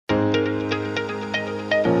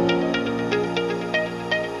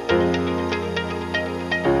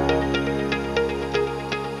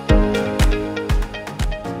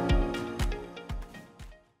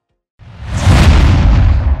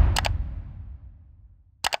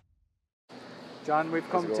John, we've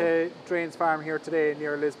come to Draynes Farm here today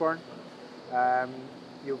near Lisburn.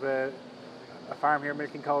 You've a farm here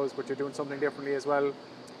milking cows, but you're doing something differently as well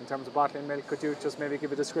in terms of bottling milk. Could you just maybe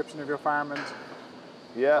give a description of your farm and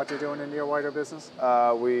what you're doing in your wider business?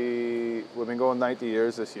 We've been going 90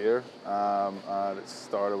 years this year, and it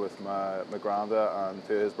started with my granda and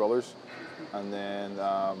two of his brothers, and then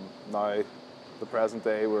now the present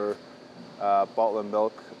day we're bottling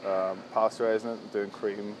milk, pasteurising it, doing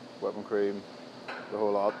cream, whipping cream, the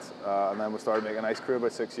whole lot, and then we started making ice cream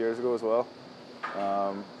about 6 years ago as well.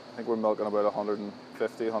 I think we're milking about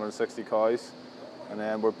 150, 160 cows, and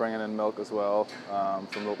then we're bringing in milk as well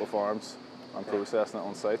from local farms and processing it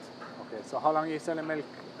on site. Okay, so how long are you selling milk?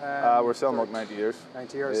 We're selling milk 90 years.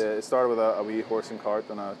 90 years? Yeah, it started with a wee horse and cart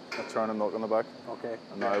and a churn of milk on the back. Okay.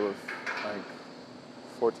 And now we've, I think,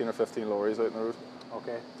 14 or 15 lorries out in the road.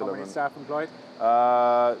 Okay. How many staff employed?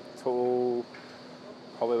 Total,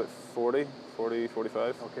 probably about 40,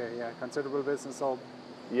 45. Okay, yeah, considerable business. So.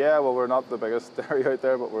 Yeah, well, we're not the biggest dairy out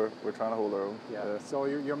there, but we're trying to hold our own. Yeah. So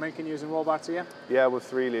you're milking using robots, are you? Yeah, with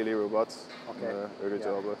 3 Lely robots. Okay. They're a good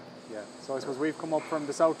job. Yeah. So I suppose we've come up from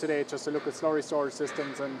the south today just to look at slurry storage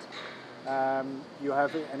systems, and you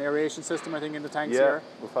have an aeration system, I think, in the tanks here.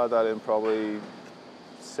 Yeah, we've had that in probably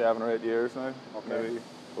 7 or 8 years now. Okay. Maybe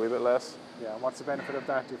a wee bit less. Yeah. What's the benefit of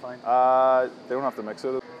that, do you find? They don't have to mix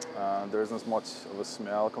it. There isn't as much of a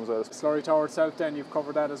smell comes out of it. Slurry tower itself then, you've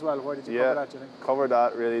covered that as well. Why did you cover that, do you think? Covered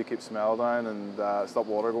that really to keep smell down and stop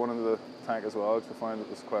water going into the tank as well, because we find that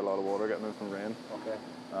there's quite a lot of water getting in from rain. Okay.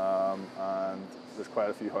 And there's quite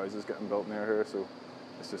a few houses getting built near here, so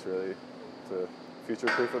it's just really to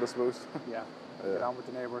future-proof it, I suppose. Yeah. Get on with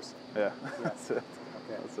the neighbours. Yeah. That's it.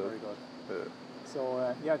 Okay, that's very it. good. Yeah.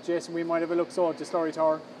 So, yeah, Jason, we might have a look at the slurry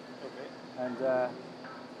tower. Okay. And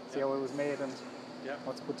see how it was made and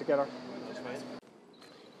what's put together. That's fine.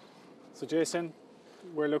 So, Jason,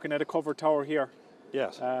 we're looking at a covered tower here.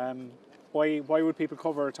 Yes. Why would people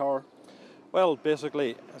cover a tower? Well,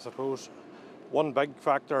 basically, I suppose one big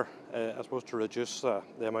factor, I suppose, to reduce the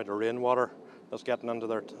amount of rainwater that's getting into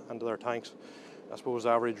their tanks. I suppose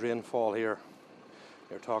average rainfall here,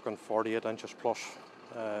 you're talking 48 inches plus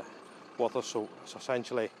with us, so it's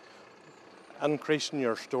essentially increasing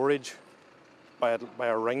your storage by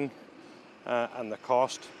a ring, and the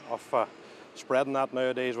cost of spreading that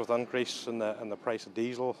nowadays with increase in the price of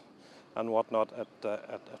diesel and whatnot,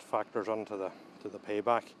 it factors into the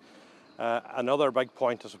payback. Another big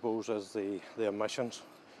point, I suppose, is the emissions.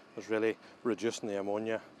 Is really reducing the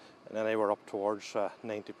ammonia, and anywhere up towards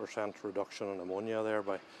 90% reduction in ammonia there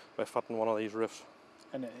by fitting one of these roofs.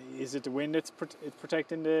 And is it the wind it's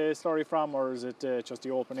protecting the slurry from, or is it just the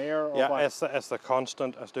open air? Or yeah, what? it's the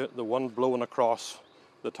constant, it's the wind blowing across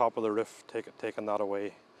the top of the roof, taking that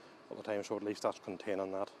away all the time. So at least that's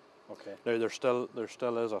containing that. Okay. Now there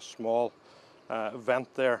still is a small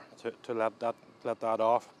vent there to let that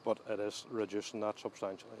off, but it is reducing that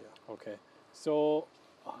substantially. Yeah. Okay. So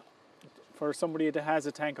for somebody that has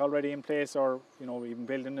a tank already in place, or even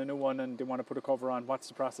building a new one and they want to put a cover on, what's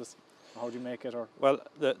the process? How do you make it? Or well,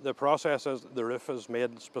 the process is the roof is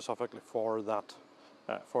made specifically for that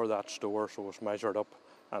store, so it's measured up,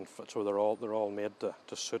 and so they're all made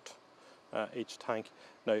to suit each tank.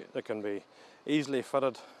 Now they can be easily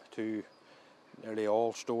fitted to nearly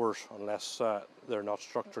all stores, unless they're not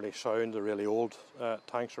structurally sound. The really old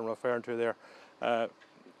tanks I'm referring to there,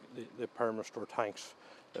 the Permastore tanks.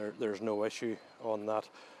 There's no issue on that.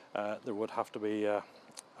 There would have to be a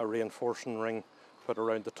reinforcing ring put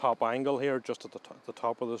around the top angle here, just at the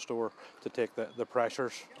top of the store, to take the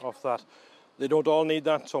pressures off that. They don't all need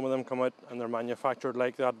that. Some of them come out and they're manufactured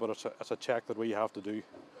like that, but it's a check that we have to do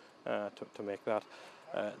to make that.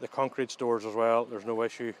 The concrete stores as well, there's no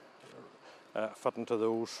issue fitting to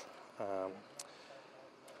those.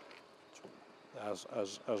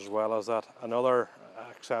 As well as that, another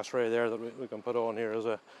accessory there that we can put on here is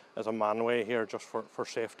a manway here, just for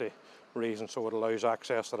safety reasons, so it allows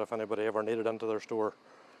access that if anybody ever needed into their store,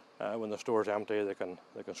 when the store's empty, they can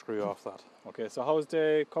screw off that. Okay, so how's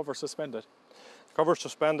the cover suspended? The cover's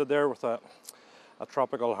suspended there with a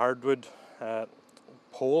tropical hardwood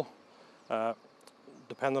pole.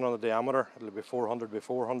 Depending on the diameter, it'll be 400 by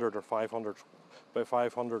 400 or 500 by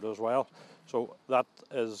 500 as well. So that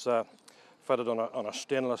is fitted on a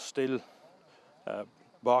stainless steel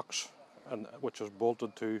box, which is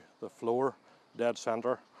bolted to the floor, dead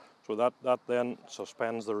center. So that then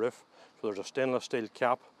suspends the roof. So there's a stainless steel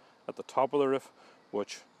cap at the top of the roof,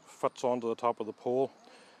 which fits onto the top of the pole.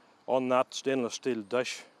 On that stainless steel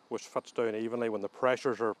dish, which fits down evenly when the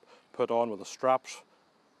pressures are put on with the straps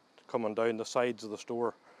coming down the sides of the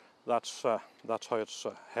store, that's how it's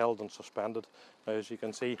held and suspended. Now, as you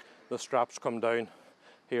can see, the straps come down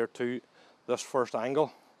here to this first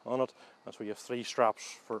angle on it, and so you have 3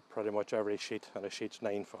 straps for pretty much every sheet, and a sheet's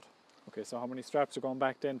 9 foot. Okay, so how many straps are going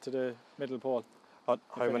back then to the middle pole? How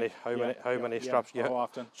many straps? How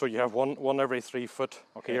often? So you have one every 3 foot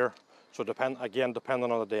here. So depending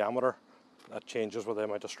on the diameter, that changes with the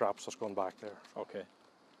amount of straps that's going back there. Okay,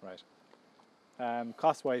 right.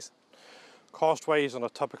 Cost-wise? Cost-wise, on a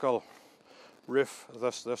typical roof,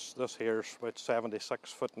 this here is about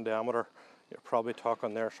 76 foot in diameter. You're probably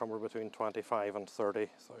talking there somewhere between 25 and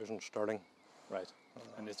 30,000 sterling. Right.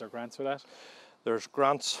 And is there grants for that? There's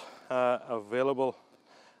grants available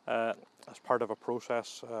as part of a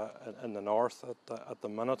process in the north at the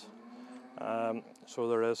minute. So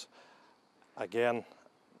there is, again,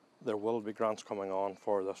 there will be grants coming on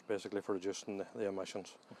for this, basically for reducing the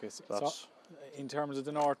emissions. Okay, so in terms of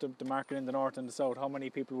the north, the market in the north and the south, how many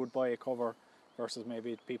people would buy a cover versus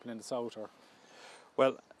maybe people in the south? Or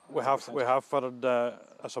well, we have fitted a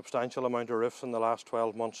substantial amount of roofs in the last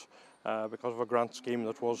 12 months because of a grant scheme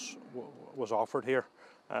that was offered here,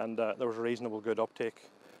 and there was a reasonable good uptake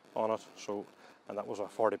on it. So, and that was a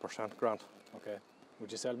 40% grant. Okay.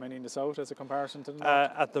 Would you sell many in the south as a comparison to the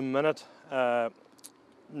north? At the minute,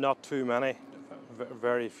 not too many,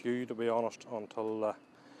 very few to be honest. Until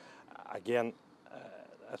again,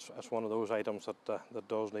 it's one of those items that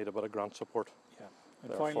does need a bit of grant support. Yeah.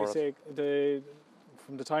 And finally, say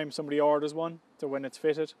from the time somebody orders one to when it's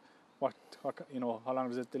fitted, what how long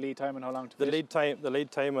is it, the lead time, and how long to fit? The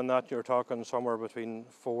lead time on that, you're talking somewhere between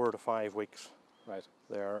 4 to 5 weeks. Right.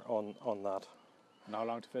 There on that. And how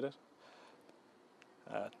long to fit it?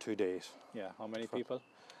 2 days. Yeah. How many people?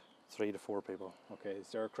 3 to 4 people. Okay. Is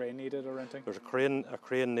there a crane needed or anything? There's a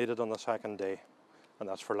crane needed on the second day, and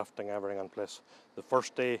that's for lifting everything in place. The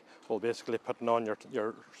first day will basically putting on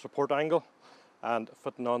your support angle and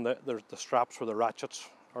fitting on the straps where the ratchets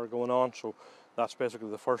are going on. So that's basically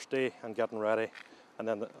the first day and getting ready, and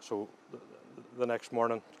then the next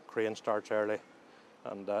morning crane starts early,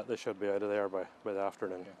 and they should be out of there by the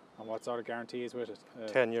afternoon. Okay. And what sort of guarantee is with it?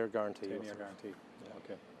 10-year guarantee. 10-year guarantee. Yeah.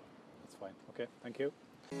 Okay, that's fine. Okay, thank you.